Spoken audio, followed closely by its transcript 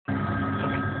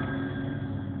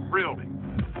Thrill Me.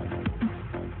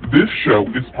 This show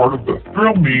is part of the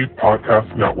Thrill Me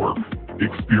Podcast Network.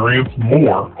 Experience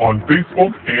more on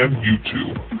Facebook and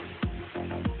YouTube.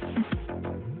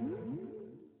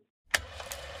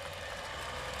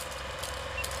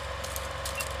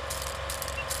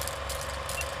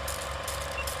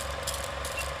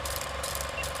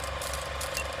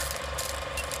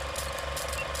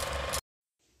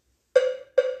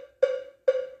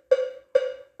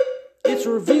 It's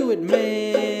Review It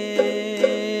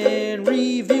Man,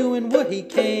 reviewing what he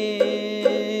can.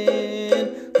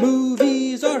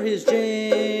 Movies are his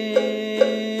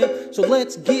jam, so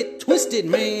let's get twisted,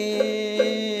 man.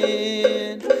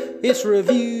 It's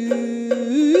Review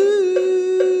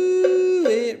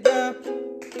It Rob.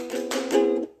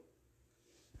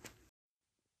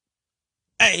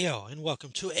 Hey yo, and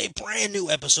welcome to a brand new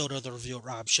episode of the Review It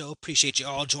Rob Show. Appreciate you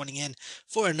all joining in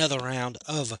for another round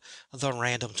of the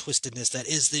random twistedness that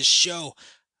is this show.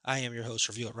 I am your host,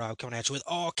 Review It Rob, coming at you with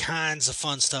all kinds of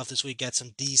fun stuff. This week, got some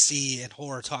DC and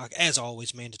horror talk, as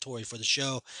always, mandatory for the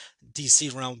show.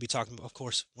 DC realm, we'll be talking about, of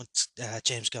course, what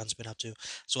James Gunn's been up to,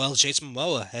 as well as Jason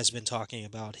Momoa has been talking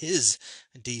about his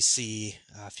DC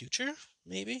future,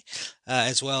 maybe.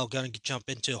 As well, going to jump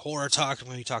into horror talk. I'm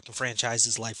going to be talking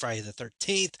franchises like Friday the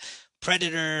 13th,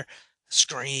 Predator,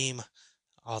 Scream,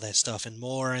 all that stuff and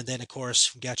more. And then, of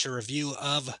course, we got your review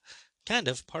of, kind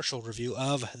of partial review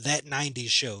of That 90s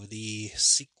Show, the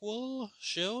sequel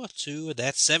show to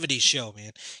That 70s Show,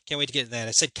 man. Can't wait to get to that.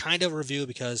 I said kind of review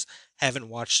because I haven't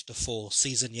watched the full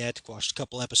season yet, watched a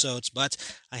couple episodes, but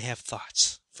I have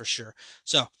thoughts for sure.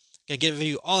 So, going to give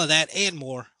you all of that and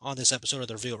more on this episode of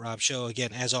the Review It Rob Show.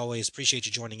 Again, as always, appreciate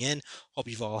you joining in. Hope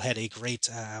you've all had a great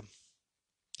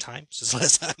time since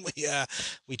last time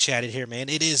we chatted here, man.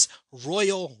 It is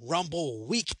Royal Rumble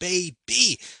week,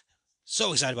 baby.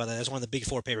 So excited about that. That's one of the big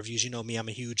four pay-per-views. You know me, I'm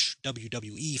a huge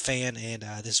WWE fan, and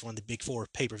this is one of the big four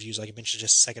pay-per-views, like I mentioned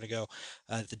just a second ago,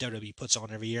 that the WWE puts on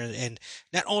every year. And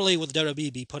not only will the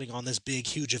WWE be putting on this big,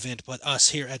 huge event, but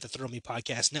us here at the Thrill Me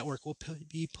Podcast Network will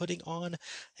be putting on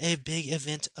a big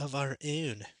event of our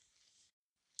own.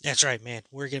 That's right, man.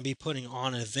 We're going to be putting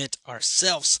on an event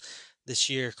ourselves this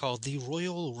year called the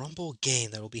Royal Rumble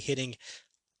Game that will be hitting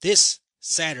this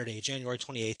Saturday, January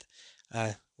 28th.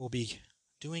 We'll be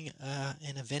doing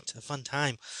an event, a fun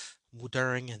time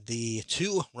during the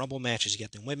two Rumble matches. You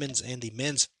get the women's and the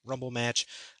men's Rumble match.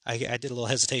 I did a little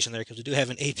hesitation there because we do have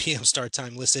an 8 p.m. start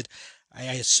time listed.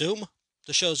 I assume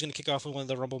the show is going to kick off with one of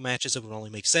the Rumble matches. It would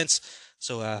only make sense.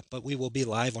 So, but we will be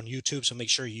live on YouTube, so make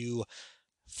sure you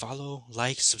follow,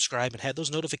 like, subscribe, and have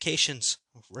those notifications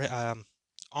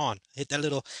on. Hit that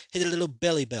little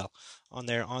belly bell on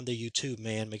there on the YouTube,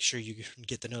 man. Make sure you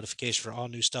get the notification for all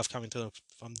new stuff coming through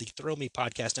from the Thrill Me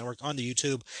Podcast Network on the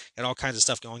YouTube. Got all kinds of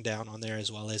stuff going down on there, as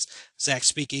well as Zach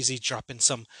Speakeasy dropping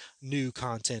some new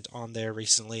content on there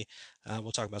recently.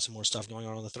 We'll talk about some more stuff going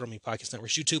on the Thrill Me Podcast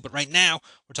Network's YouTube. But right now,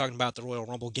 we're talking about the Royal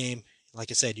Rumble game.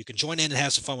 Like I said, you can join in and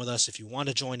have some fun with us if you want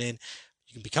to join in.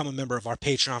 You can become a member of our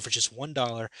Patreon for just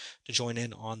 $1 to join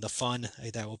in on the fun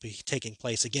that will be taking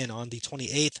place again on the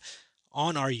 28th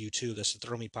on our YouTube. That's the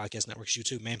Thrill Me Podcast Network's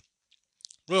YouTube, man.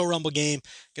 Royal Rumble game.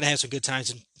 Gonna have some good times.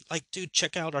 And, like, dude,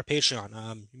 check out our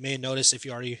Patreon. You may notice if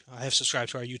you already have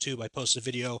subscribed to our YouTube, I posted a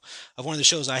video of one of the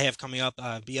shows I have coming up.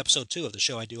 Be episode 2 of the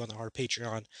show I do on our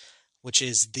Patreon, which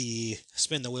is the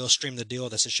Spin the Wheel, Stream the Deal.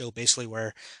 That's a show basically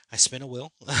where I spin a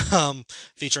wheel,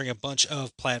 featuring a bunch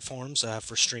of platforms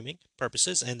for streaming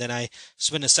purposes, and then I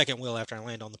spin a second wheel after I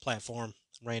land on the platform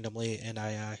randomly, and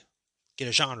I get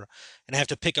a genre, and I have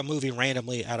to pick a movie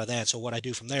randomly out of that. So what I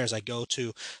do from there is I go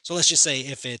to, so let's just say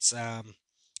if it's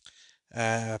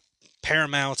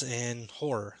Paramount and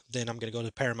horror, then I'm going to go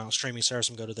to Paramount streaming service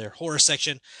and go to their horror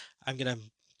section. I'm going to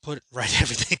write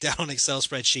everything down on an Excel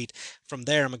spreadsheet. From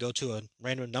there, I'm going to go to a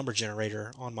random number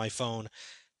generator on my phone,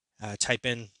 type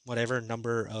in whatever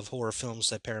number of horror films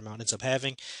that Paramount ends up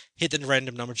having, hit the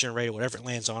random number generator, whatever it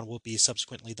lands on will be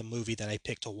subsequently the movie that I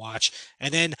pick to watch,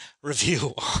 and then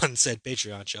review on said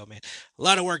Patreon show, man. A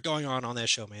lot of work going on that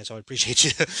show, man, so I appreciate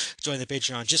you joining the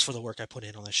Patreon just for the work I put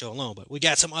in on that show alone. But we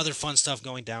got some other fun stuff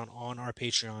going down on our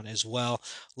Patreon as well.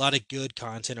 A lot of good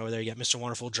content over there. You got Mr.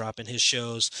 Wonderful dropping his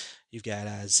shows. You've got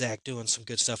Zach doing some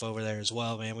good stuff over there as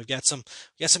well, man. We got some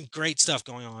great stuff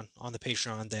going on the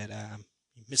Patreon that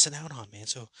you're missing out on, man.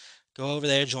 So go over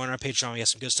there, join our Patreon. We got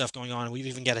some good stuff going on. We've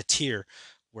even got a tier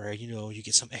where, you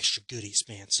get some extra goodies,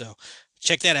 man. So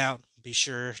check that out. Be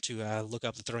sure to look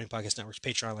up the Throwing Podcast Network's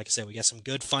Patreon. Like I said, we got some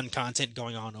good, fun content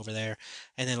going on over there.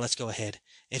 And then let's go ahead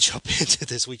and jump into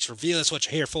this week's review. That's what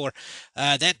you're here for.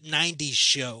 That 90s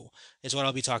show is what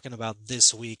I'll be talking about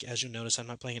this week. As you notice, I'm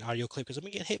not playing an audio clip because I'm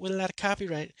getting hit with a lot of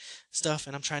copyright stuff,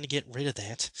 and I'm trying to get rid of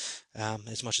that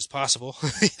as much as possible.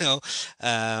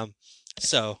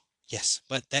 So yes,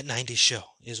 but that 90s show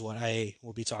is what I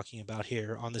will be talking about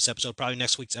here on this episode. Probably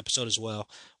next week's episode as well,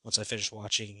 once I finish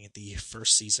watching the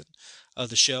first season of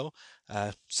the show.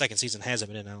 Second season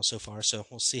hasn't been announced so far, so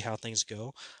we'll see how things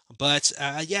go. But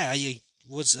yeah, I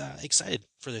was excited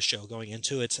for this show going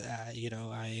into it.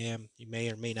 You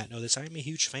may or may not know this, I am a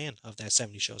huge fan of that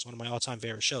 70s show. It's one of my all-time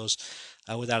favorite shows,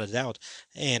 without a doubt,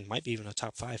 and might be even a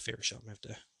top 5 favorite show. I'm going to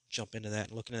have to jump into that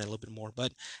and look into that a little bit more.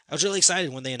 But I was really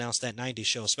excited when they announced that 90s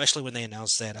show, especially when they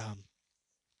announced that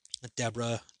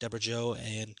Deborah Jo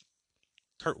and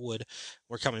Kurtwood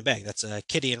were coming back. That's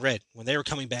Kitty and Red. When they were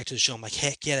coming back to the show, I'm like,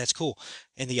 heck yeah, that's cool.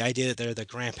 And the idea that they're the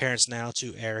grandparents now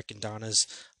to Eric and Donna's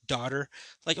daughter,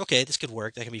 like, okay, this could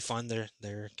work. That can be fun. They're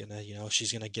gonna,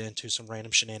 she's gonna get into some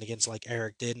random shenanigans like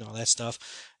Eric did and all that stuff.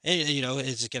 And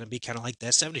it's gonna be kind of like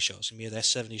that 70s show. It's gonna be that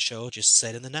 70s show just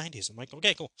set in the 90s. I'm like,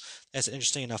 okay, cool. That's an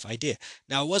interesting enough idea.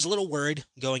 Now I was a little worried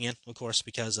going in, of course,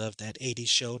 because of that 80s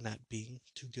show not being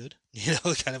too good.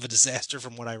 Kind of a disaster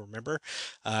from what I remember.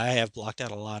 I have blocked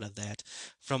out a lot of that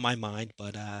from my mind,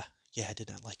 but yeah, I did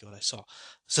not like what I saw.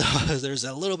 So there's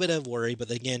a little bit of worry,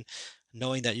 but again,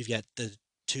 knowing that you've got the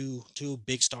two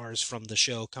big stars from the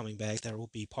show coming back that will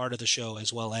be part of the show,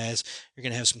 as well as you're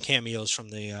going to have some cameos from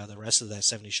the rest of that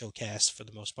 70s show cast for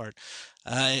the most part.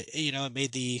 It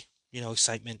made the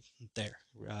excitement there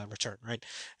return, right?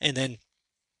 And then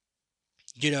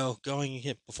going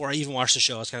before I even watched the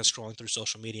show, I was kind of scrolling through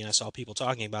social media and I saw people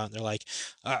talking about it. And they're like,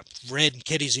 Red and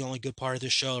Kitty's the only good part of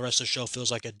this show. The rest of the show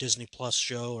feels like a Disney Plus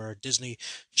show or a Disney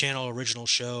Channel original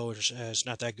show. It's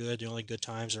not that good. The only good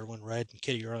times are when Red and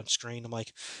Kitty are on screen. I'm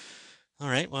like, all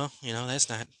right, well, that's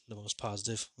not the most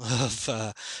positive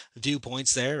of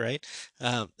viewpoints there, right?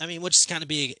 Which is kind of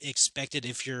be expected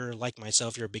if you're like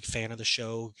myself, you're a big fan of the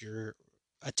show, you're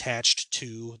attached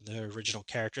to the original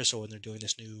character. So when they're doing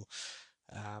this new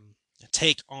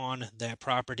take on that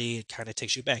property, it kind of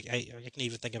takes you back. I can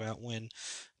even think about when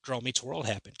Girl Meets World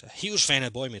happened. A huge fan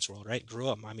of Boy Meets World, right? Grew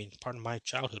up. Part of my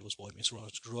childhood was Boy Meets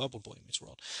World. I grew up with Boy Meets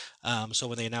World. So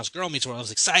when they announced Girl Meets World, I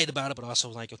was excited about it, but also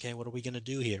like, okay, what are we going to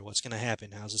do here? What's going to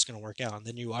happen? How's this going to work out? And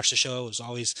then you watch the show. It was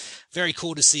always very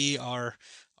cool to see our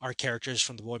characters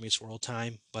from the Boy Meets World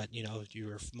time, but you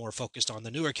were more focused on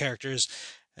the newer characters,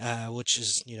 which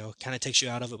is kind of takes you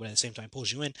out of it, but at the same time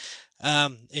pulls you in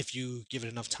if you give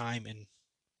it enough time and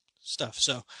stuff.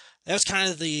 So that was kind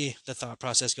of the thought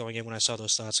process going in when I saw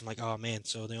those thoughts. I'm like, oh man,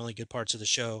 so the only good parts of the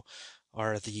show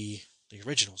are the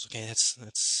originals. Okay,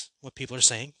 that's what people are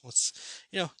saying. Let's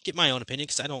get my own opinion,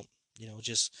 because I don't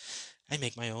I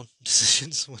make my own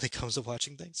decisions when it comes to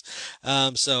watching things.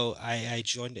 So I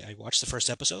watched the first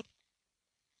episode,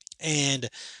 and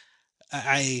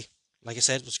like I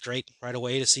said, it was great right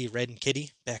away to see Red and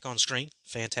Kitty back on screen.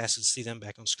 Fantastic to see them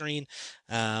back on screen,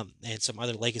 and some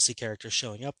other legacy characters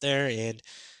showing up there, and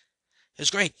it was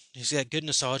great. You see that good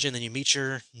nostalgia, and then you meet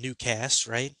your new cast,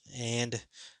 right? And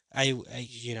I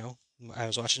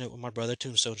was watching it with my brother,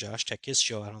 Tombstone Josh. Check his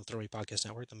show out on the Throwing Podcast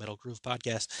Network, the Metal Groove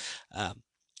Podcast.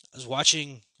 I was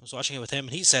watching it with him,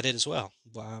 and he said it as well.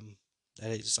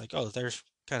 That it's like, oh, they're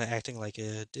kind of acting like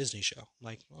a Disney show. I'm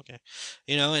like, okay,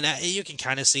 and you can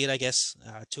kind of see it, I guess,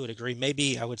 to a degree.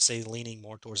 Maybe I would say leaning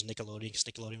more towards Nickelodeon, because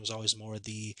Nickelodeon was always more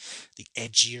the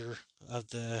edgier of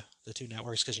the two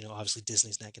networks, because obviously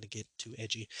Disney's not going to get too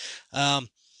edgy.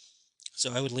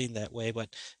 So I would lean that way, but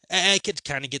I could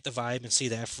kind of get the vibe and see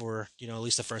that for at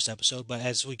least the first episode. But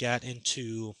as we got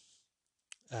into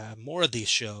more of the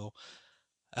show,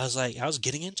 I was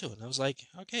getting into it. And I was like,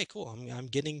 okay, cool. I'm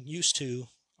getting used to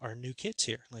our new kids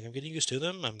here. Like, I'm getting used to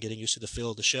them. I'm getting used to the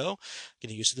feel of the show,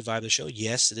 getting used to the vibe of the show.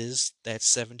 Yes, it is that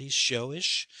 70s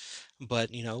show-ish, but,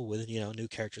 with, new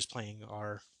characters playing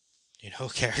our,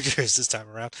 characters this time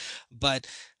around. But,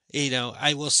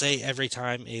 I will say every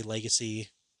time a legacy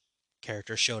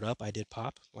character showed up, I did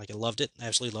pop. Like, I loved it. I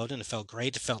absolutely loved it. And it felt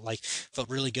great. It felt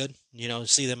really good, to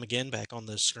see them again back on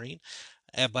the screen.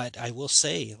 But I will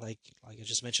say, like I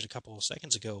just mentioned a couple of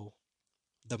seconds ago,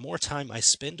 the more time I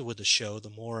spend with the show, the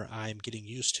more I'm getting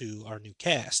used to our new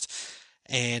cast.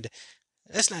 And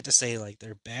that's not to say like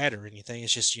they're bad or anything.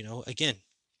 It's just, again,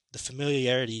 the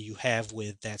familiarity you have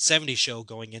with that 70s show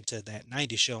going into that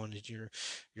 90s show, and you're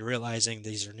realizing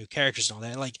these are new characters and all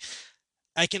that. Like,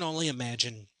 I can only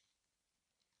imagine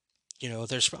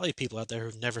there's probably people out there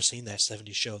who've never seen that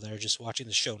 70s show that are just watching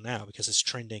the show now because it's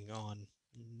trending on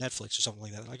Netflix or something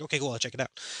like that. Like, okay, cool, I'll check it out.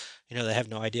 They have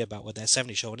no idea about what that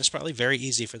 70s show, and it's probably very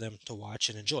easy for them to watch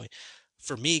and enjoy.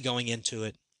 For me, going into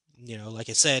it, like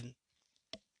I said,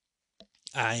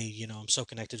 I'm so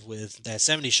connected with that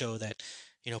 70s show that,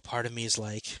 part of me is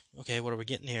like, okay, what are we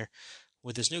getting here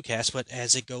with this new cast? But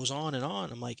as it goes on and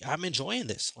on, I'm like, I'm enjoying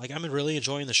this. Like, I'm really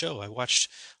enjoying the show. I watched,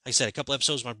 like I said, a couple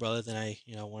episodes with my brother. Then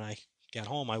when I got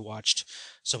home, I watched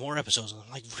some more episodes.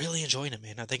 I'm like really enjoying it,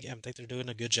 man. I think they're doing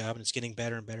a good job, and it's getting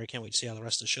better and better. I can't wait to see how the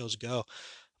rest of the shows go.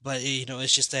 But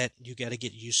it's just that you got to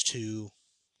get used to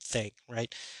thing,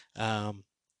 right?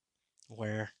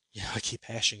 Where I keep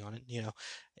hashing on it.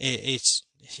 It's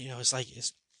like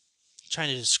it's trying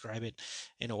to describe it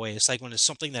in a way. It's like when it's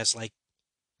something that's like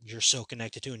you're so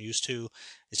connected to and used to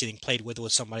is getting played with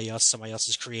somebody else. Somebody else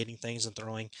is creating things and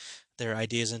throwing their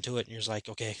ideas into it, and you're just like,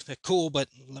 okay, cool, but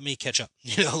let me catch up.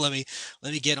 Let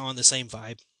me get on the same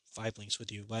vibe links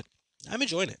with you. But I'm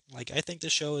enjoying it. Like, I think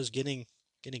this show is getting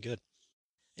good.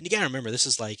 And you gotta remember, this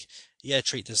is like, you gotta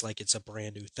treat this like it's a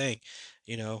brand new thing,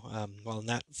 well,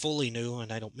 not fully new,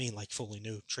 and I don't mean like fully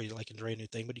new, treat it like a brand new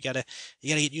thing, but you gotta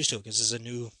get used to it because it's a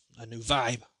new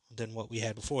vibe than what we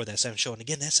had before that 70s show. And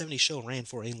again, that 70s show ran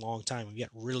for a long time. We got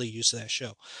really used to that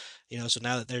show, so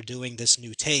now that they're doing this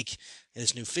new take and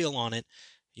this new feel on it,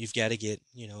 you've got to get,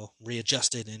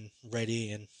 readjusted and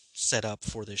ready and set up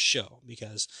for this show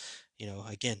because,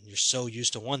 again, you're so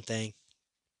used to one thing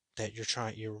that you're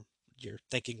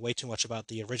thinking way too much about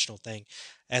the original thing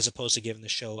as opposed to giving the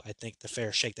show, I think, the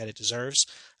fair shake that it deserves.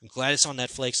 I'm glad it's on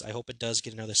Netflix. I hope it does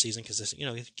get another season because this,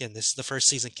 again, this is the first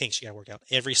season kinks you got to work out.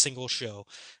 Every single show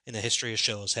in the history of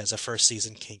shows has a first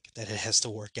season kink that it has to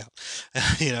work out.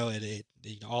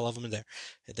 All of them are there.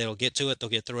 They'll get to it, they'll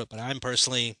get through it, but I'm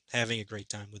personally having a great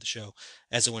time with the show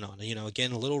as it went on.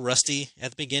 Again, a little rusty at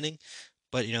the beginning,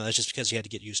 but that's just because you had to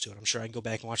get used to it. I'm sure I can go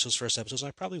back and watch those first episodes.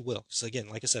 I probably will, because again,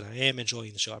 like I said, I am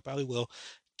enjoying the show. I probably will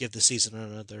give the season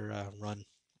another run.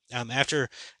 After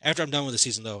I'm done with the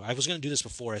season, though, I was going to do this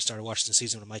before I started watching the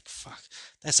season. I'm like, fuck,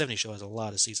 that 70s show has a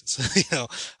lot of seasons. I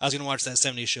was going to watch that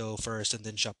 70s show first and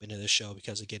then jump into this show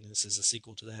because again, this is a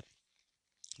sequel to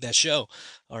that show,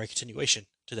 or a continuation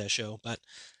to that show. But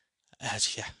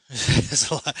yeah, it's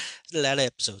a lot of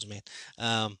episodes,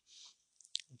 man.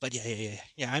 But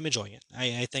yeah, I'm enjoying it.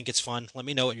 I think it's fun. Let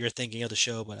me know what you're thinking of the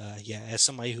show. But yeah, as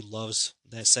somebody who loves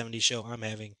that 70s show, I'm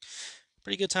having a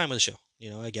pretty good time with the show.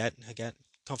 I got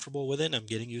comfortable with it.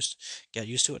 Got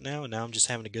used to it now, and now I'm just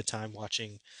having a good time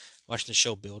watching the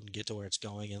show build and get to where it's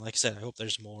going. And like I said, I hope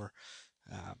there's more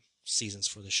seasons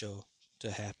for the show to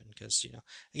happen because again,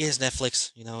 it's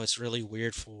Netflix. It's really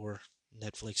weird for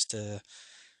Netflix to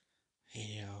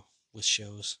with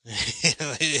shows.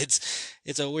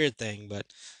 It's a weird thing, but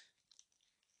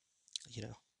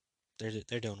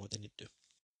they're doing what they need to do.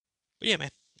 But yeah, man,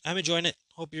 I'm enjoying it.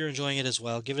 Hope you're enjoying it as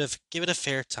well. Give it a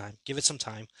fair time. Give it some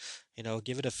time.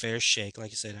 Give it a fair shake.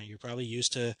 Like I said, you're probably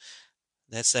used to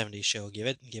that 70s show. Give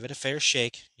it a fair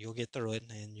shake. You'll get through it,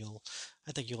 and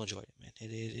I think you'll enjoy it, man.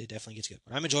 It definitely gets good.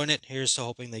 But I'm enjoying it. Here's to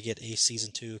hoping they get a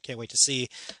season 2. Can't wait to see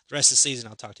the rest of the season.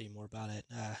 I'll talk to you more about it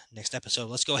next episode.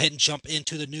 Let's go ahead and jump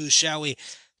into the news, shall we?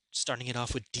 Starting it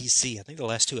off with DC. I think the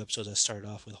last 2 episodes I started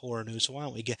off with horror news. So why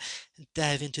don't we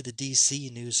dive into the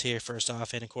DC news here first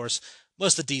off? And of course,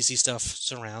 most of the DC stuff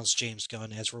surrounds James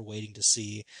Gunn as we're waiting to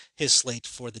see his slate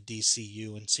for the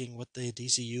DCU and seeing what the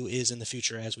DCU is in the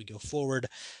future as we go forward.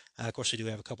 Of course, we do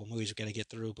have a couple movies we've got to get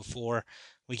through before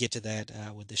we get to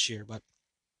that with this year. But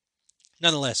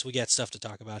nonetheless, we got stuff to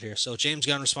talk about here. So James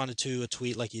Gunn responded to a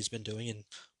tweet like he's been doing, and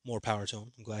more power to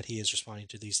him. I'm glad he is responding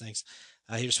to these things.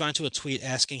 He responded to a tweet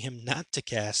asking him not to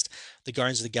cast the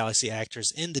Guardians of the Galaxy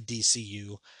actors in the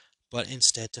DCU, but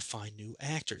instead to find new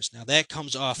actors. Now that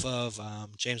comes off of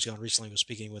James Gunn recently was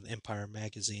speaking with Empire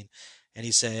magazine, and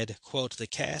he said, quote, the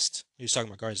cast, he was talking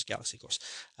about Guardians of the Galaxy, of course,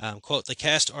 quote, the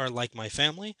cast are like my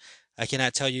family. I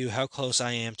cannot tell you how close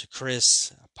I am to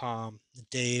Chris, Palm,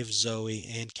 Dave, Zoe,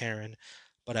 and Karen,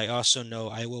 but I also know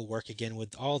I will work again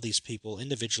with all these people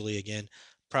individually again,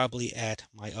 probably at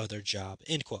my other job,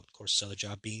 end quote. Of course, his other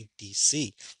job being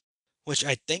DC, which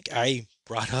I think I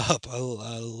brought up a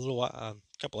little while,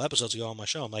 couple episodes ago on my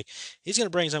show. I'm like, he's going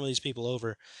to bring some of these people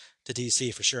over to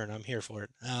DC for sure, and I'm here for it.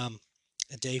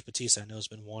 Dave Bautista, I know, has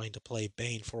been wanting to play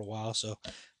Bane for a while, so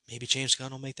maybe James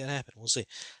Gunn will make that happen. We'll see.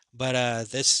 But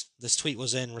this tweet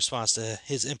was in response to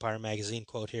his Empire magazine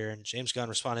quote here, and James Gunn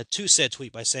responded to said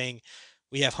tweet by saying,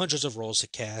 we have hundreds of roles to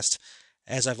cast.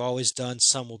 As I've always done,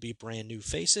 some will be brand new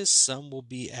faces, some will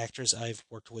be actors I've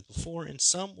worked with before, and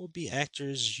some will be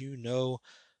actors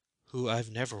who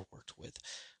I've never worked with.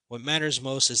 What matters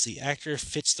most is the actor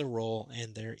fits the role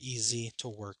and they're easy to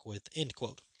work with, end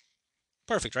quote.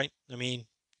 Perfect, right? I mean,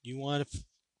 you want to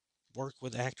work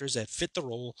with actors that fit the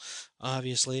role,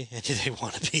 obviously, and they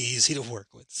want to be easy to work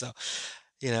with. So,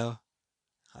 you know,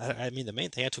 I mean, the main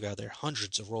thing I took out there,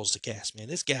 hundreds of roles to cast. Man,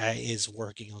 this guy is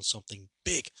working on something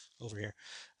big over here.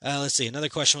 Let's see. Another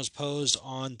question was posed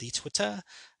on the Twitter,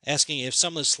 asking if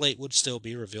some of the slate would still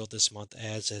be revealed this month,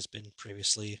 as has been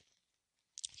previously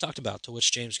talked about, to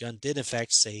which James Gunn did in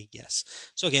fact say yes.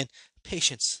 So again,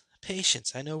 patience.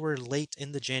 Patience. I know we're late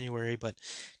in the January, but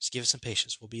just give us some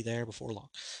patience. We'll be there before long.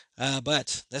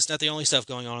 But that's not the only stuff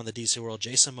going on in the DC world.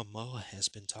 Jason Momoa has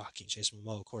been talking. Jason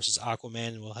Momoa, of course, is Aquaman,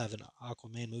 and we'll have an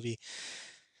Aquaman movie,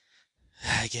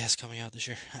 I guess, coming out this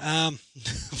year.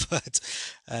 But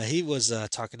he was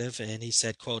talkative, and he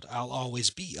said, quote, "I'll always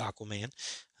be Aquaman."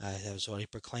 That was what he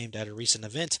proclaimed at a recent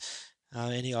event.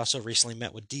 And he also recently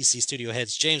met with DC studio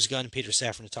heads James Gunn and Peter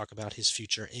Safran to talk about his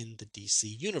future in the DC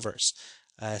universe,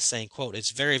 saying, quote, "It's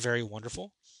very, very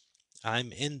wonderful.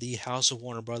 I'm in the house of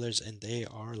Warner Brothers, and they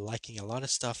are liking a lot of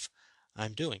stuff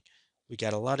I'm doing. We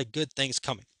got a lot of good things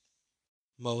coming."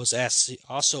 Mo was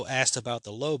also asked about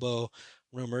the Lobo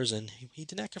rumors, and he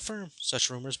did not confirm such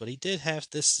rumors, but he did have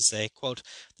this to say, quote,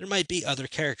 "There might be other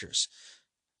characters,"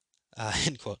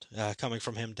 end quote, coming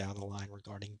from him down the line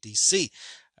regarding DC.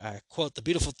 Quote, "The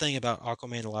beautiful thing about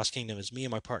Aquaman and the Lost Kingdom is me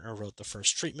and my partner wrote the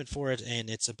first treatment for it, and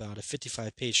it's about a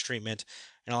 55-page treatment,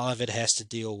 and a lot of it has to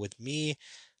deal with me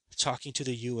talking to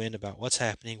the UN about what's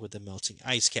happening with the melting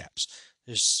ice caps.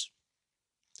 There's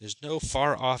no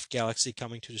far-off galaxy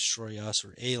coming to destroy us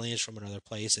or aliens from another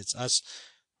place. It's us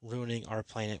ruining our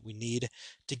planet. We need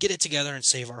to get it together and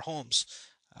save our homes.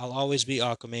 I'll always be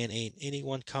Aquaman. Ain't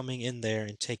anyone coming in there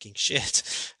and taking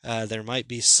shit. There might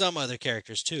be some other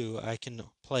characters too. I can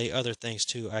play other things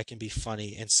too. I can be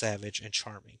funny and savage and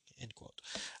charming." End quote.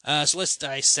 So let's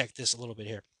dissect this a little bit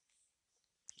here.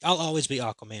 "I'll always be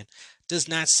Aquaman" does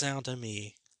not sound to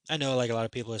me. I know, like a lot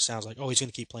of people, it sounds like, oh, he's going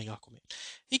to keep playing Aquaman.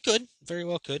 He could, very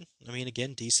well could. I mean,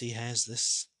 again, DC has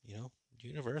this,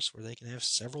 universe where they can have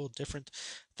several different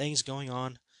things going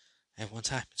on at one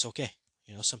time. It's okay.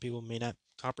 Some people may not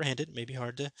comprehend it. It may be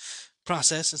hard to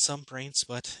process in some brains,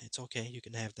 but it's okay. You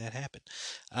can have that happen.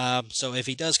 So if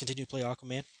he does continue to play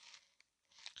Aquaman,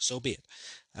 so be it.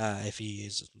 If he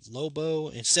is Lobo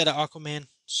instead of Aquaman,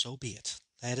 so be it.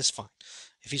 That is fine.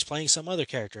 If he's playing some other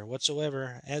character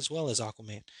whatsoever as well as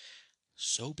Aquaman,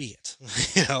 so be it.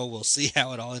 We'll see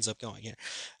how it all ends up going here.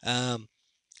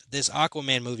 This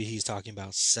Aquaman movie he's talking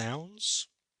about sounds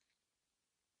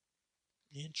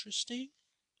interesting.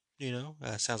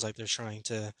 Sounds like they're trying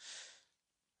to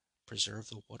preserve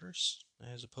the waters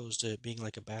as opposed to it being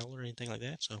like a battle or anything like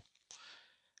that. So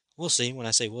we'll see. When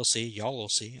I say we'll see, y'all will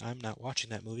see. I'm not watching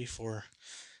that movie for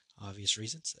obvious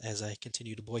reasons, as I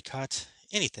continue to boycott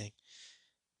anything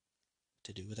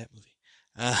to do with that movie.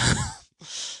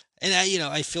 And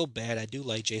I feel bad. I do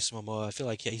like Jason Momoa. I feel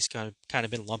like he's kind of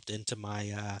been lumped into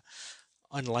my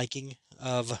unliking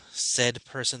of said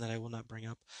person that I will not bring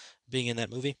up being in that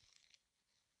movie.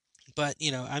 But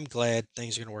I'm glad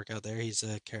things are going to work out there. He's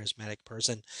a charismatic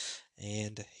person,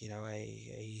 and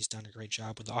he's done a great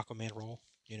job with the Aquaman role.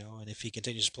 And if he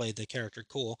continues to play the character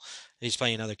cool, he's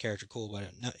playing another character cool.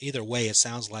 But either way, it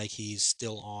sounds like he's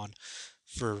still on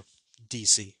for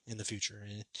DC in the future,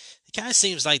 and it kind of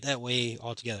seems like that way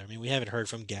altogether. I mean, we haven't heard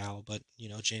from Gal, but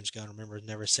James Gunn, remember,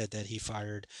 never said that he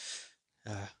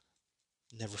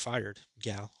never fired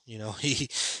Gal. He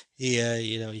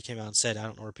came out and said, "I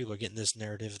don't know where people are getting this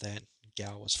narrative that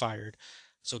Gal was fired."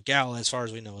 So Gal, as far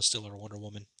as we know, is still our Wonder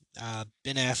Woman.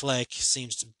 Ben Affleck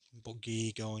seems to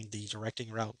be going the directing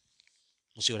route.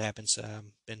 We'll see what happens.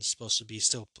 Ben's supposed to be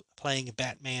still playing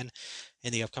Batman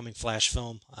in the upcoming Flash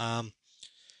film.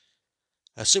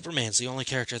 Superman's the only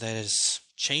character that is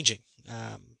changing.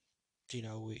 They're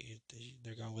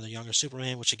going with a younger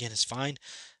Superman, which again is fine.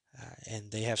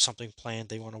 And they have something planned.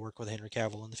 They want to work with Henry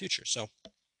Cavill in the future. So,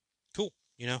 cool.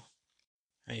 I mean,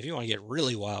 if you want to get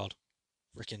really wild,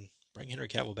 freaking bring Henry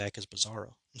Cavill back as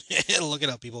Bizarro. Look it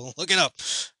up, people. Look it up.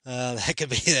 That could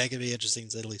be interesting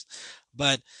at least.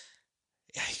 But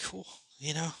yeah, cool.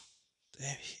 We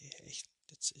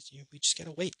just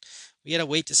gotta wait. We gotta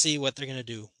wait to see what they're gonna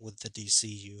do with the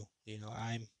DCU.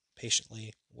 I'm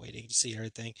patiently waiting to see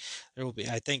everything.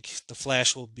 I think the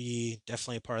Flash will be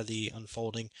definitely a part of the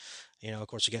unfolding. Of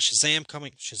course, we got Shazam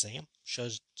coming. Shazam.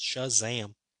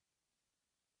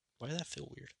 Why did that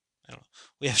feel weird? I don't know.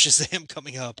 We have Shazam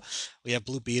coming up. We have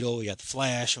Blue Beetle. We got the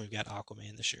Flash, and we've got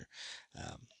Aquaman this year.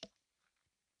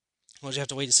 We'll just have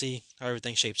to wait to see how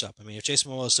everything shapes up. I mean, if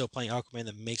Jason Momoa is still playing Aquaman,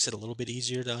 that makes it a little bit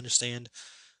easier to understand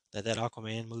that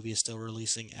Aquaman movie is still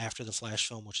releasing after the Flash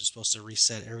film, which is supposed to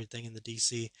reset everything in the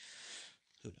DC.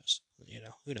 Who knows?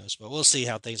 Who knows? But we'll see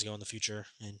how things go in the future,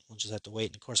 and we'll just have to wait.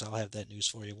 And of course, I'll have that news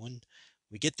for you when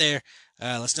we get there.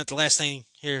 Let's not the last thing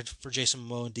here for Jason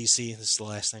Momoa and DC. This is the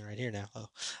last thing right here now.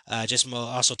 Jason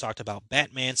Momoa also talked about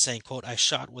Batman, saying, quote, "I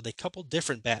shot with a couple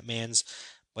different Batmans,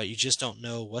 but you just don't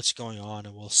know what's going on,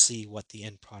 and we'll see what the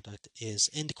end product is,"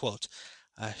 end quote.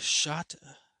 I shot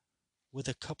with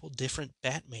a couple different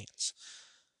Batmans.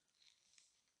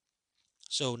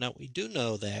 So now we do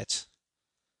know that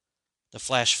the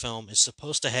Flash film is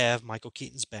supposed to have Michael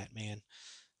Keaton's Batman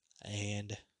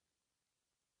and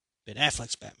Ben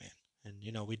Affleck's Batman.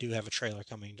 And, we do have a trailer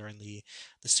coming during the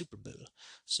Super Bowl.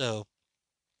 So,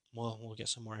 we'll get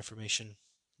some more information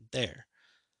there.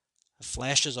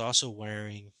 Flash is also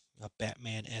wearing a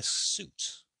Batman-esque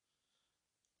suit.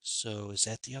 So, is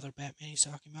that the other Batman he's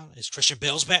talking about? Is Christian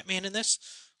Bale's Batman in this?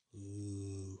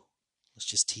 Ooh. Let's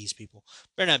just tease people.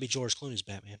 Better not be George Clooney's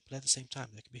Batman, but at the same time,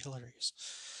 that could be hilarious.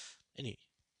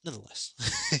 Nonetheless,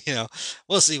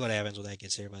 we'll see what happens when that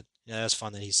gets here. But that's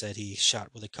fun that he said he shot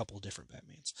with a couple different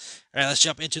Batmans. All right, let's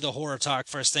jump into the horror talk.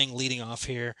 First thing leading off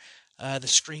here, the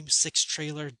Scream 6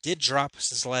 trailer did drop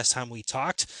since the last time we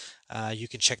talked. You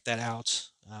can check that out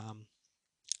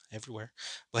everywhere,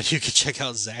 but you can check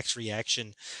out Zach's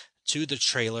reaction to the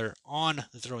trailer on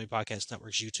the Throw Me Podcast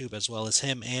Network's YouTube, as well as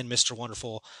him and Mr.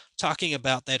 Wonderful talking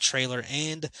about that trailer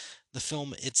and the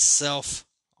film itself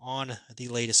on the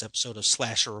latest episode of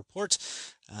Slasher Report.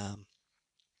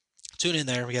 Tune in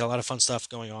there. We got a lot of fun stuff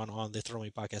going on the Throw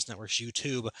Me Podcast Network's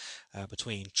YouTube,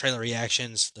 between trailer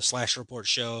reactions, the Slasher Report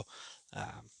show.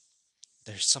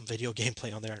 There's some video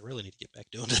gameplay on there. I really need to get back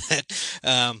doing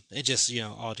that. It just,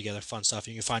 all together fun stuff.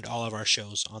 You can find all of our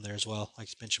shows on there as well. Like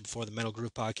I mentioned before, the Metal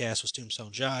Groove Podcast with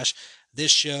Tombstone Josh.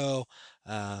 This show,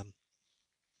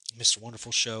 Mr.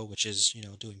 Wonderful show, which is,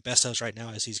 doing best ofs right now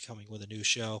as he's coming with a new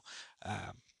show.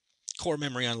 Core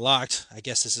Memory Unlocked. I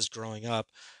guess this is growing up.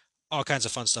 All kinds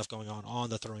of fun stuff going on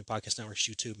the Throw Me Podcast Network's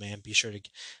YouTube, man. Be sure to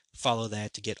follow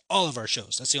that to get all of our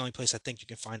shows. That's the only place I think you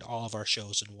can find all of our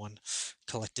shows in one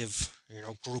collective,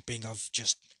 grouping of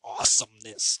just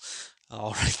awesomeness.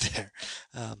 All right there.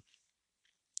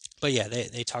 But yeah,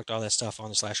 they talked all that stuff on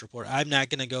the Slash Report. I'm not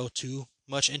going to go too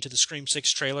much into the Scream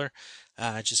 6 trailer.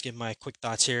 Just give my quick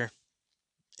thoughts here.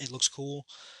 It looks cool.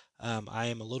 I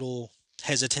am a little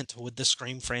hesitant with the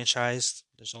Scream franchise.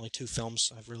 There's only 2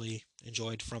 films I've really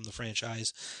enjoyed from the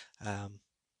franchise.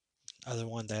 Other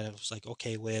one that I was like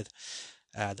okay with.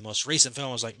 The most recent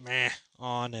film was like meh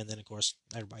on, and then of course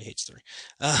everybody hates 3.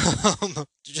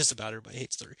 Just about everybody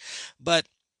hates 3. But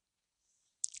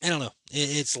I don't know.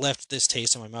 It's left this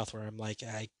taste in my mouth where I'm like,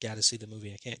 I gotta see the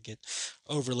movie. I can't get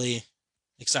overly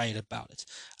excited about it.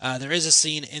 There is a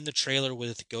scene in the trailer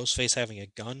with Ghostface having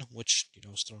a gun, which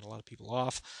is throwing a lot of people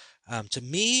off. To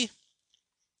me,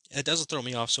 it doesn't throw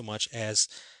me off so much as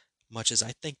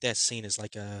I think that scene is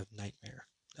like a nightmare.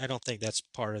 I don't think that's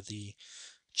part of the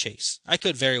chase. I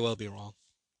could very well be wrong,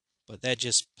 but that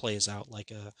just plays out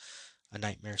like a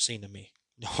nightmare scene to me.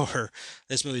 Or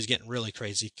this movie's getting really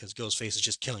crazy because Ghostface is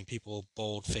just killing people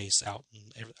bold face out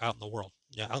in the world.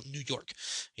 Yeah, out in New York.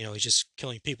 He's just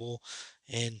killing people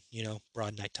in,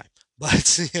 broad nighttime.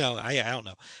 But, I don't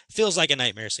know. It feels like a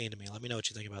nightmare scene to me. Let me know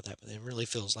what you think about that. But it really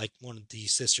feels like one of the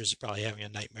sisters is probably having a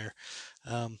nightmare.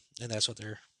 And that's what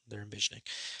they're envisioning.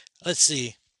 Let's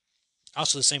see.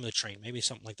 Also the same with the train. Maybe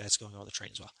something like that's going on with the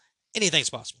train as well. Anything's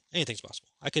possible. Anything's possible.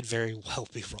 I could very well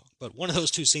be wrong. But one of those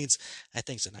 2 scenes, I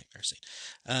think, is a nightmare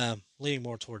scene. Leaning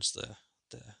more towards the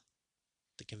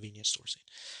convenience store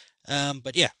scene.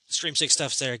 But yeah, Scream 6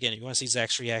 stuff's there. Again, if you want to see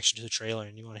Zach's reaction to the trailer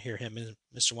and you want to hear him and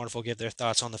Mr. Wonderful give their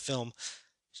thoughts on the film,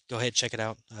 go ahead and check it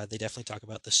out. They definitely talk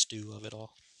about the stew of it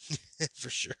all. For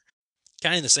sure.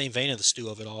 Kind of in the same vein of the stew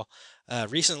of it all.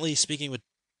 Recently, speaking with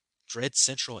Dread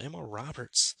Central, Emma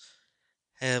Roberts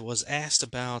was asked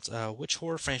about which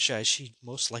horror franchise she'd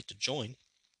most like to join.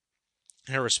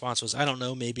 And her response was, I don't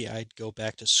know, maybe I'd go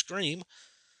back to Scream.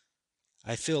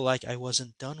 I feel like I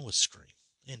wasn't done with Scream.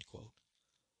 End quote.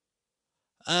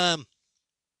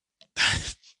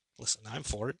 Listen, I'm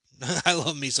for it. I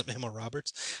love me some Emma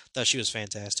Roberts. Thought she was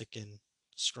fantastic in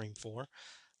Scream 4.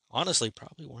 Honestly,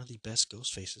 probably one of the best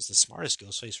Ghostfaces. The smartest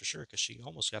Ghostface for sure, because she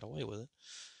almost got away with it.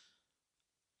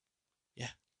 Yeah,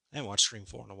 I haven't watched Scream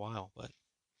 4 in a while, but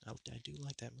I do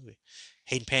like that movie.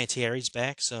 Hayden Panettiere's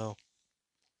back, so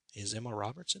is Emma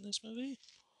Roberts in this movie?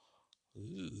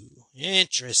 Ooh,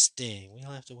 interesting.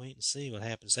 We'll have to wait and see what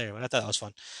happens there. But I thought that was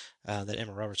fun that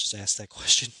Emma Roberts was asked that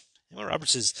question. Emma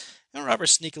Roberts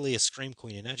sneakily a Scream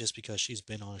Queen, and not just because she's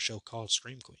been on a show called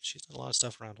Scream Queen. She's done a lot of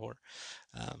stuff around horror.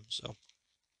 So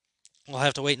we'll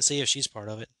have to wait and see if she's part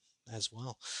of it as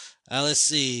well. Let's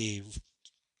see.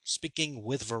 Speaking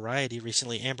with Variety,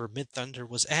 recently Amber Midthunder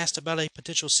was asked about a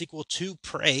potential sequel to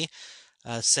Prey,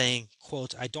 saying,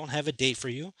 quote, "I don't have a date for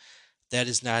you. That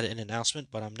is not an announcement,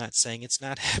 but I'm not saying it's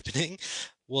not happening.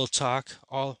 We talk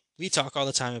all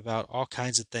the time about all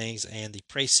kinds of things, and the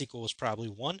Prey sequel was probably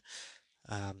one.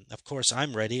 Of course,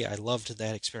 I'm ready. I loved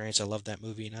that experience. I loved that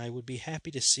movie, and I would be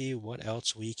happy to see what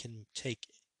else we can take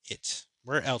it.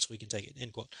 Where else we can take it."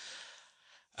 End quote.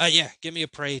 Yeah, give me a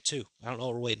Prey too. I don't know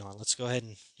what we're waiting on. Let's go ahead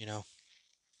and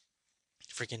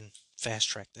freaking fast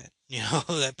track that.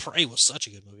 That Prey was such a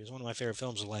good movie. It was one of my favorite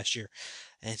films of last year,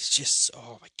 and it's just,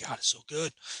 oh my god, it's so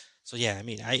good. So yeah, I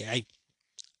mean,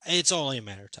 it's only a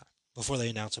matter of time before they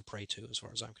announce a Prey 2, as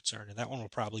far as I'm concerned, and that one will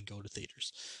probably go to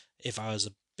theaters if I was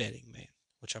a betting man,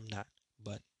 which I'm not,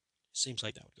 but it seems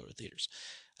like that would go to theaters.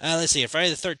 Let's see, a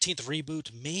Friday the 13th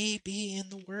reboot may be in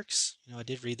the works. I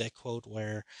did read that quote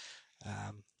where,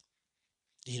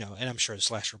 and I'm sure the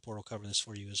Slash Report will cover this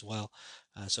for you as well.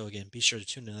 So again, be sure to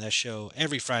tune into that show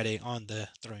every Friday on the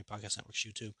Throwing Podcast Network's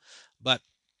YouTube.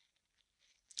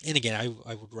 And again,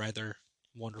 I would rather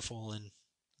Wonderful and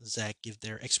Zach give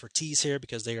their expertise here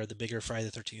because they are the bigger Friday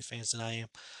the 13th fans than I am.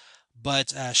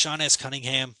 But Sean S.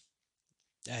 Cunningham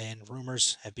and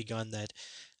rumors have begun that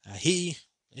he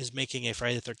is making a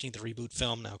Friday the 13th reboot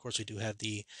film. Now, of course, we do have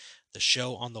the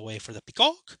show on the way for the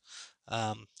Peacock.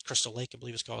 Crystal Lake, I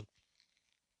believe it's called.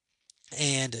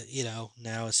 And,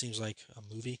 now it seems like a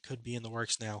movie could be in the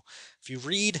works. Now, if you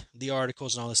read the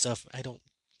articles and all this stuff, it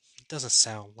doesn't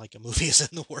sound like a movie is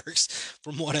in the works.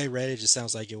 From what I read, it just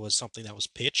sounds like it was something that was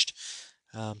pitched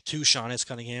to Sean S.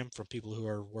 Cunningham from people who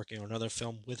are working on another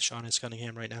film with Sean S.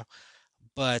 Cunningham right now.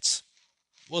 But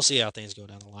we'll see how things go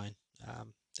down the line.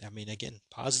 Again,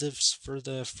 positives for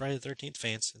the Friday the 13th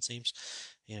fans, it seems.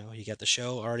 You got the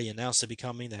show already announced to be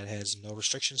coming that has no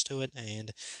restrictions to it,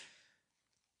 and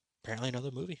apparently another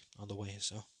movie on the way.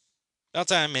 So about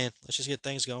time, man. Let's just get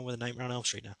things going with a Nightmare on Elm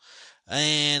Street now.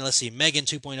 And let's see, Megan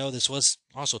 2.0. This was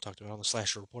also talked about on the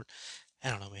Slasher Report. I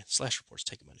don't know, man. Slasher Report's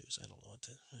taking my news. I don't know what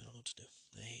to do.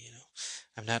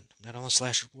 I'm not on the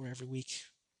Slasher Report every week.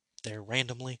 They're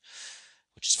randomly,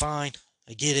 which is fine.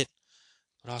 I get it.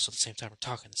 But also at the same time, we're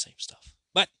talking the same stuff.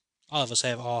 But all of us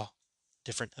have all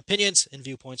different opinions and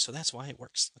viewpoints, so that's why it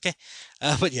works. Okay.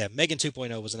 But yeah, Megan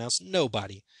 2.0 was announced.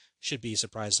 Nobody should be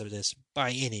surprised of this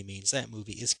by any means. That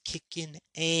movie is kicking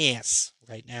ass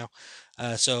right now.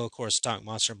 So, of course, Atomic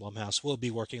Monster and Blumhouse will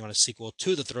be working on a sequel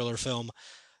to the thriller film.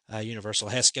 Universal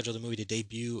has scheduled the movie to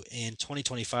debut in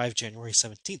 2025, January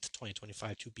 17th,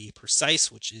 2025 to be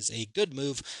precise, which is a good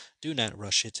move. Do not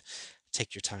rush it.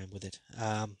 Take your time with it.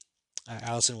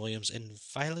 Allison Williams and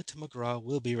Violet McGraw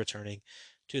will be returning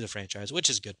to the franchise, which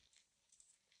is good.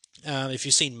 If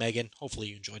you've seen Megan, hopefully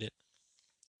you enjoyed it.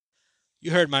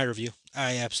 You heard my review.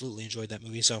 I absolutely enjoyed that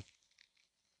movie, so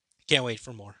can't wait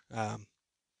for more. Yeah,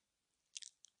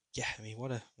 I mean,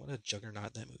 what a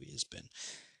juggernaut that movie has been,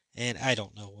 and I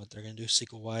don't know what they're gonna do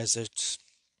sequel wise. It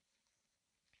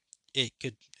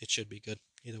should be good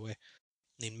either way. I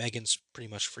mean, Megan's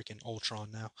pretty much freaking Ultron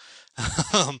now,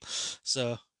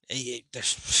 so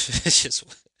it's just.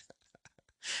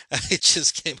 It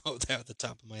just came up there at the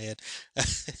top of my head.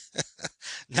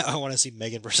 Now I want to see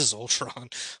Megan versus Ultron.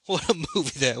 What a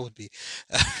movie that would be.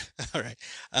 All right.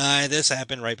 This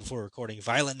happened right before recording.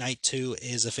 Violent Night 2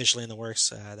 is officially in the works.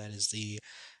 That is the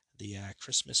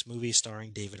Christmas movie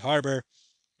starring David Harbour,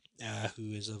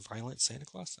 who is a violent Santa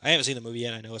Claus. I haven't seen the movie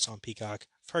yet. I know it's on Peacock.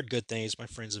 I've heard good things. My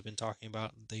friends have been talking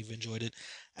about it. They've enjoyed it.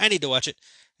 I need to watch it.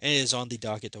 And it is on the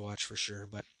docket to watch for sure,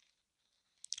 but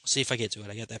see if I get to it.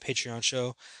 I got that Patreon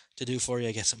show to do for you.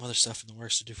 I got some other stuff in the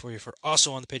works to do for you. For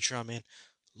also on the Patreon, man.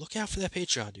 Look out for that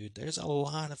Patreon, dude. There's a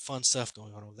lot of fun stuff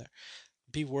going on over there.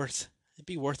 It'd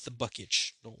be worth the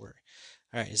buckage. Don't worry.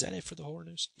 All right, is that it for the horror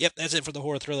news? Yep, that's it for the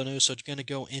horror thriller news. So we're going to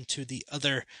go into the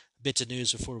other bits of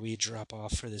news before we drop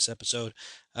off for this episode.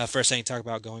 First thing, talk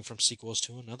about going from sequels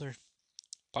to another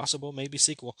possible maybe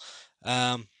sequel.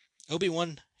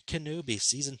 Obi-Wan Kenobi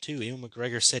Season 2. Ewan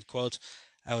McGregor said, quote,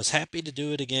 "I was happy to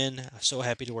do it again. I'm so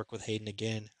happy to work with Hayden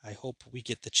again. I hope we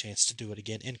get the chance to do it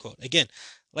again." End quote. Again,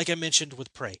 like I mentioned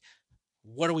with Prey,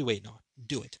 what are we waiting on?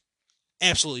 Do it.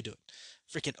 Absolutely do it.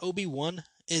 Freaking Obi-Wan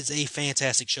is a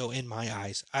fantastic show in my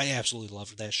eyes. I absolutely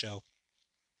loved that show.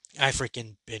 I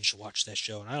freaking binge watched that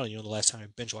show, and I don't even know the last time I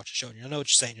binge watched a show. And you know what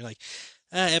you're saying? You're like,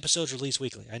 episodes release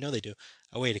weekly. I know they do.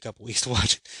 I waited a couple weeks to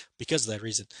watch it because of that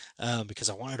reason. Because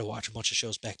I wanted to watch a bunch of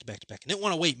shows back to back to back. I didn't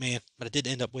want to wait, man, but I did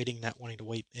end up waiting, not wanting to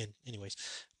wait. And anyways,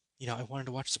 I wanted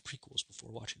to watch the prequels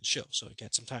before watching the show, so I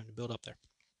got some time to build up there.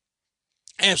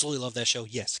 Absolutely love that show.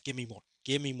 Yes, give me more.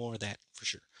 Give me more of that for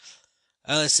sure.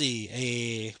 Let's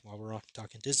see. While we're on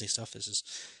talking Disney stuff, this is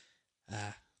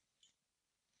uh,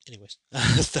 anyways,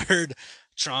 third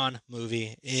Tron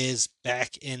movie is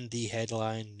back in the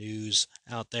headline news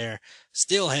out there.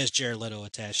 Still has Jared Leto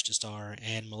attached to star,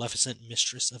 and Maleficent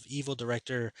Mistress of Evil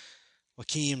director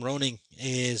Joaquin Roning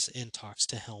is in talks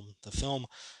to helm the film.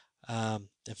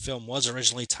 The film was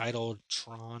originally titled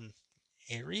Tron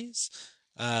Ares.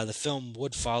 The film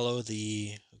would follow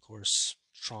the, of course,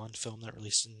 Tron film that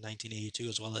released in 1982,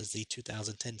 as well as the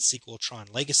 2010 sequel Tron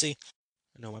Legacy.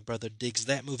 I know my brother digs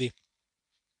that movie.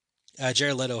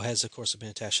 Jared Leto has, of course, been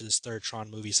attached to this third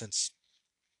Tron movie since,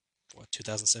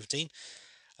 2017?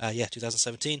 Yeah,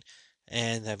 2017.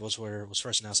 And that was where it was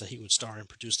first announced that he would star and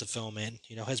produce the film, and,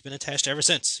 has been attached ever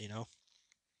since,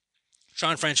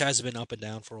 Tron franchise has been up and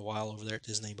down for a while over there at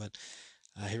Disney, but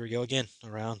here we go again,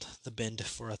 around the bend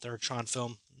for a third Tron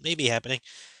film, maybe happening.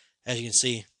 As you can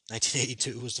see,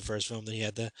 1982 was the first film. Then he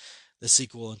had the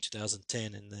sequel in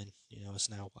 2010, and then it's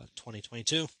now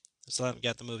 2022. Still haven't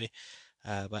got the movie,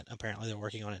 but apparently they're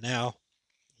working on it now.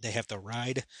 They have The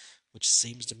Ride, which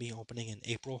seems to be opening in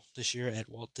April this year at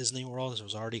Walt Disney World. It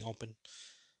was already open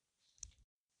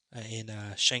in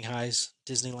Shanghai's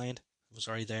Disneyland. It was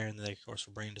already there, and they, of course,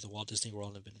 were bringing it to the Walt Disney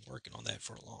World and have been working on that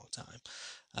for a long time.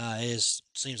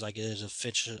 Seems like it is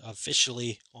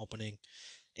officially opening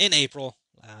in April.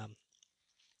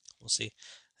 We'll see.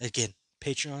 Again,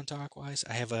 Patreon talk wise,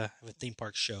 I have a theme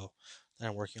park show that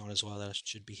I'm working on as well that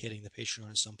should be hitting the Patreon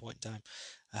at some point in time.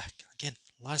 Again,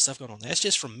 a lot of stuff going on. That's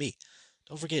just from me.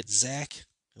 Don't forget Zach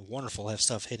and Wonderful have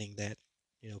stuff hitting that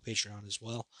Patreon as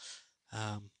well.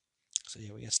 So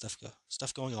yeah, we got stuff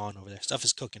going on over there. Stuff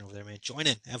is cooking over there, man. Join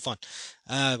in, have fun.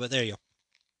 But there you go.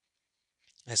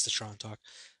 That's the Tron talk.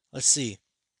 Let's see.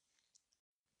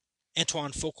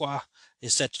 Antoine Fuqua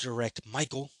is set to direct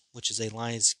Michael, which is a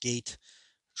Lionsgate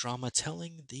drama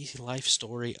telling the life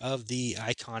story of the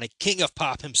iconic king of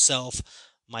pop himself,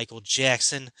 Michael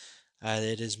Jackson.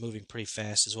 It is moving pretty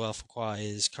fast as well. Fuqua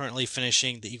is currently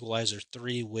finishing The Equalizer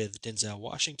 3 with Denzel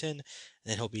Washington, and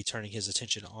then he'll be turning his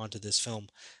attention onto this film.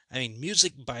 I mean,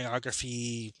 music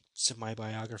biography,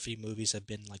 semi-biography movies have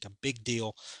been like a big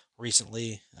deal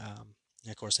recently.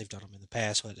 Of course, they've done them in the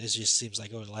past, but it just seems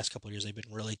like over the last couple of years they've been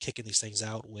really kicking these things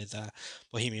out with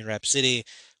Bohemian Rhapsody,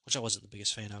 which I wasn't the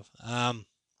biggest fan of.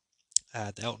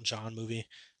 The Elton John movie.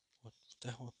 What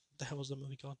the hell was the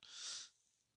movie called?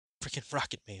 Freaking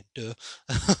Rocket Man, duh.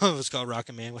 It was called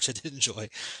Rocket Man, which I did enjoy.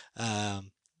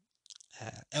 Um,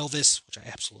 Elvis, which I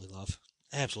absolutely love.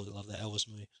 Absolutely love that Elvis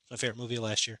movie. It's my favorite movie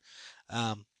last year.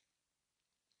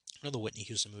 Another Whitney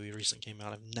Houston movie recently came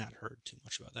out. I've not heard too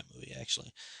much about that movie,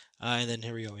 actually. And then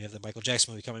here we go. We have the Michael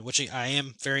Jackson movie coming, which I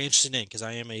am very interested in because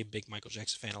I am a big Michael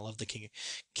Jackson fan. I love the king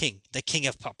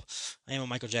of pop. I am a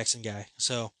Michael Jackson guy.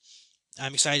 So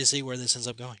I'm excited to see where this ends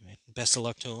up going, man. Best of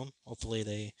luck to them. Hopefully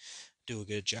they do a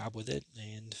good job with it,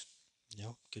 and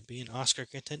could be an Oscar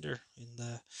contender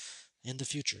in the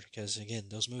future. Because again,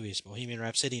 those movies, Bohemian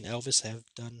Rhapsody and Elvis, have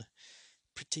done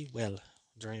pretty well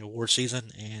during award season,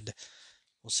 and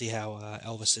we'll see how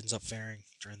Elvis ends up faring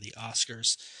during the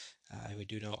Oscars. We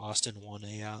do know Austin won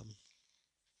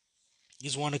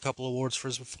he's won a couple awards for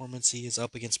his performance. He is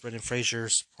up against Brendan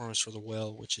Fraser's performance for The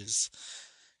Whale, which is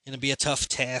going to be a tough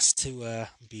task to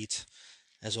beat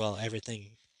as well.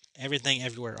 Everything,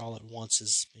 everywhere, all at once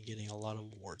has been getting a lot of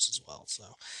awards as well. So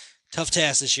tough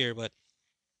task this year, but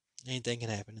anything can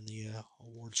happen in the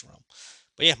awards realm.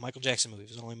 But yeah, Michael Jackson movie.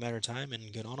 It's only a matter of time,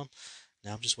 and good on him.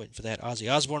 Now I'm just waiting for that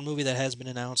Ozzy Osbourne movie that has been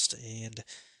announced, and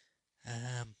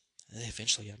they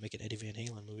eventually got to make an Eddie Van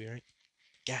Halen movie, right?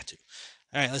 Got to.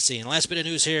 All right, let's see. And last bit of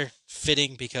news here,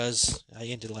 fitting because I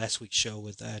ended last week's show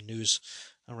with news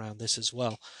around this as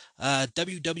well.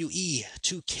 WWE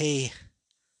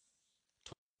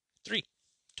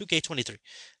 2K23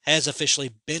 has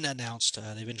officially been announced.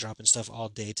 They've been dropping stuff all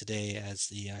day today as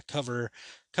the covers,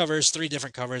 3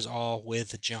 different covers, all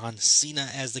with John Cena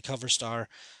as the cover star.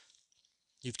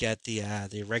 You've got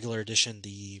the regular edition,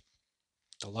 the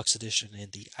deluxe edition,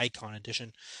 and the icon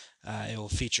edition. It will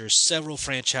feature several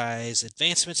franchise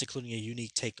advancements, including a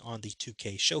unique take on the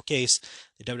 2K showcase,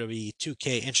 the WWE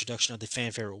 2K introduction of the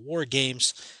fan favorite war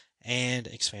games, and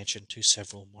expansion to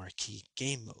several marquee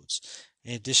game modes.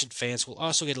 In addition, fans will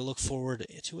also get a look forward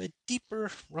to a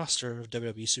deeper roster of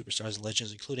WWE superstars and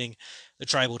legends, including the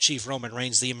Tribal Chief Roman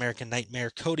Reigns, the American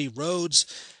Nightmare Cody Rhodes,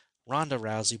 Ronda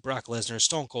Rousey, Brock Lesnar,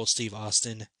 Stone Cold Steve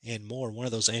Austin, and more. One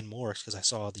of those and more, because I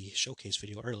saw the showcase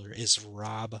video earlier, is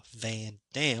Rob Van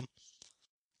Dam.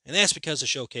 And that's because the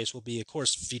showcase will be, of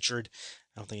course, featured,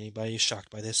 I don't think anybody is shocked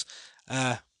by this,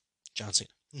 John Cena.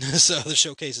 So the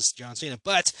showcase is John Cena.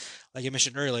 But, like I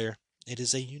mentioned earlier, it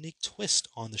is a unique twist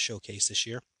on the showcase this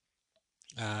year.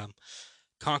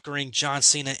 Conquering John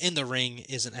Cena in the ring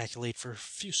is an accolade for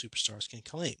few superstars can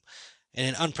claim. In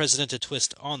an unprecedented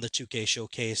twist on the 2K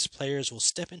showcase, players will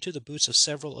step into the boots of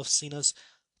several of Cena's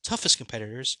toughest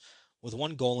competitors with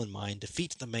one goal in mind: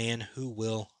 defeat the man who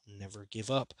will never give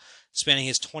up. Spanning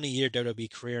his 20-year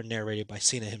WWE career, narrated by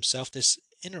Cena himself, this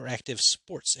interactive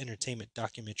sports entertainment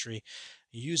documentary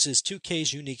uses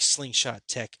 2K's unique slingshot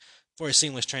tech for a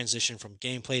seamless transition from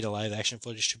gameplay to live action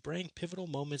footage to bring pivotal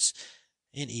moments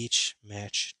in each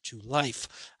match to life.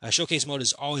 Showcase mode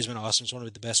has always been awesome. It's one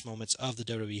of the best moments of the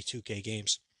WWE 2K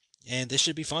games. And this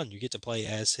should be fun. You get to play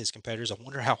as his competitors. I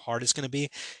wonder how hard it's going to be,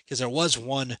 because there was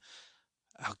one,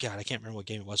 oh God, I can't remember what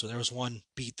game it was, but there was one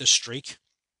Beat the Streak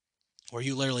where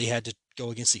you literally had to go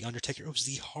against The Undertaker. It was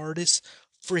the hardest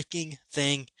freaking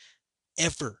thing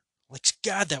ever. Like,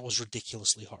 God, that was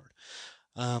ridiculously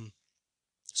hard.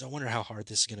 So I wonder how hard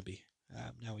this is going to be.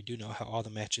 Now we do know how all the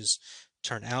matches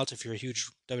turn out. If you're a huge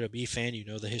WWE fan, you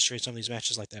know the history of some of these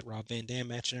matches, like that Rob Van Dam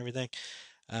match and everything.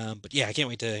 But yeah, I can't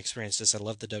wait to experience this. I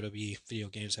love the WWE video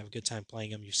games. I have a good time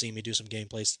playing them. You've seen me do some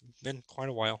gameplays. Been quite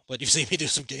a while, but you've seen me do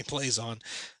some gameplays on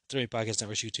 3 Podcast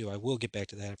Network's YouTube. I will get back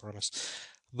to that, I promise.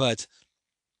 But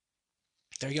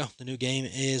there you go. The new game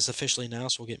is officially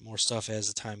announced. We'll get more stuff as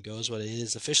the time goes, but it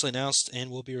is officially announced and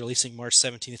will be releasing March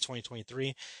 17th,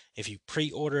 2023. If you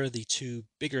pre-order the 2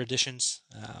 bigger editions,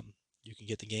 you can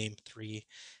get the game 3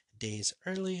 days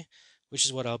early, which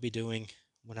is what I'll be doing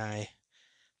when I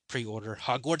pre-order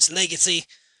Hogwarts Legacy,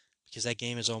 because that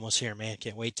game is almost here, man.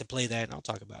 Can't wait to play that, and I'll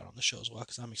talk about it on the show as well,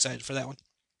 because I'm excited for that one.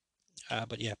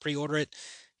 But yeah, pre-order it,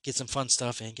 get some fun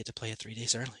stuff, and get to play it 3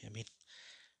 days early. I mean,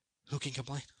 who can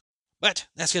complain? But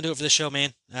that's going to do it for the show,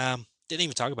 man. Didn't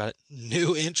even talk about it.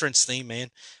 New entrance theme, man.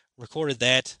 Recorded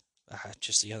that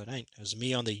just the other night. It was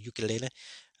me on the ukulele,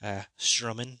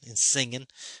 strumming and singing.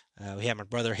 We had my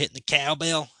brother hitting the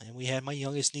cowbell, and we had my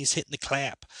youngest niece hitting the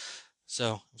clap.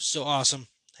 So it was so awesome.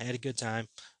 I had a good time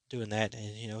doing that,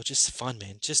 and just fun,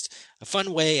 man. Just a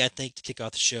fun way, I think, to kick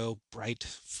off the show. Bright,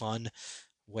 fun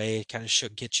way. It kind of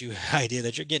should get you an idea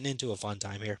that you're getting into a fun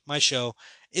time here. My show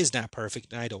is not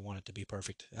perfect, and I don't want it to be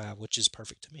perfect, which is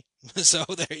perfect to me. So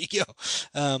there you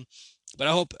go. But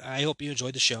I hope you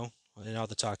enjoyed the show and all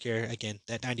the talk here. Again,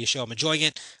 that 90th show, I'm enjoying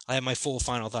it. I'll have my full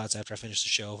final thoughts after I finish the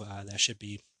show. That should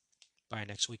be by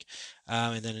next week.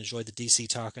 And then enjoy the DC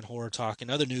talk and horror talk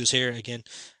and other news here. Again,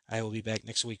 I will be back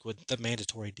next week with the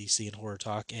mandatory DC and horror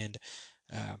talk and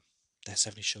that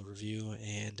 70 show review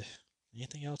and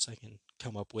anything else I can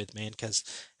come up with, man, because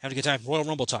having a good time. Royal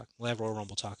Rumble talk. We'll have Royal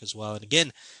Rumble talk as well. And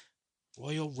again,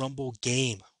 Royal Rumble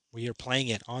game. We are playing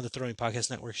it on the Throwing Podcast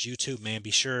Network's YouTube, man.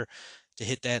 Be sure to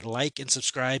hit that like and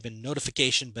subscribe and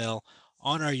notification bell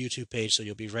on our YouTube page so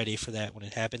you'll be ready for that when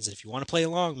it happens. And if you want to play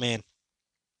along, man,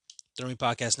 Throwing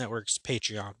Podcast Network's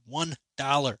Patreon, $1.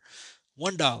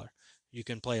 $1. You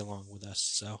can play along with us.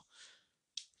 So,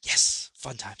 yes,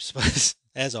 fun times. But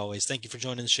as always, thank you for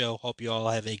joining the show. Hope you all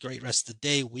have a great rest of the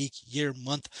day, week, year,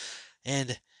 month.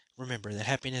 And remember that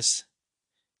happiness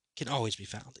can always be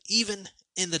found, even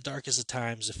in the darkest of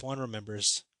times, if one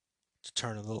remembers to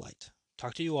turn on the light.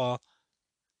 Talk to you all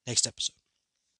next episode.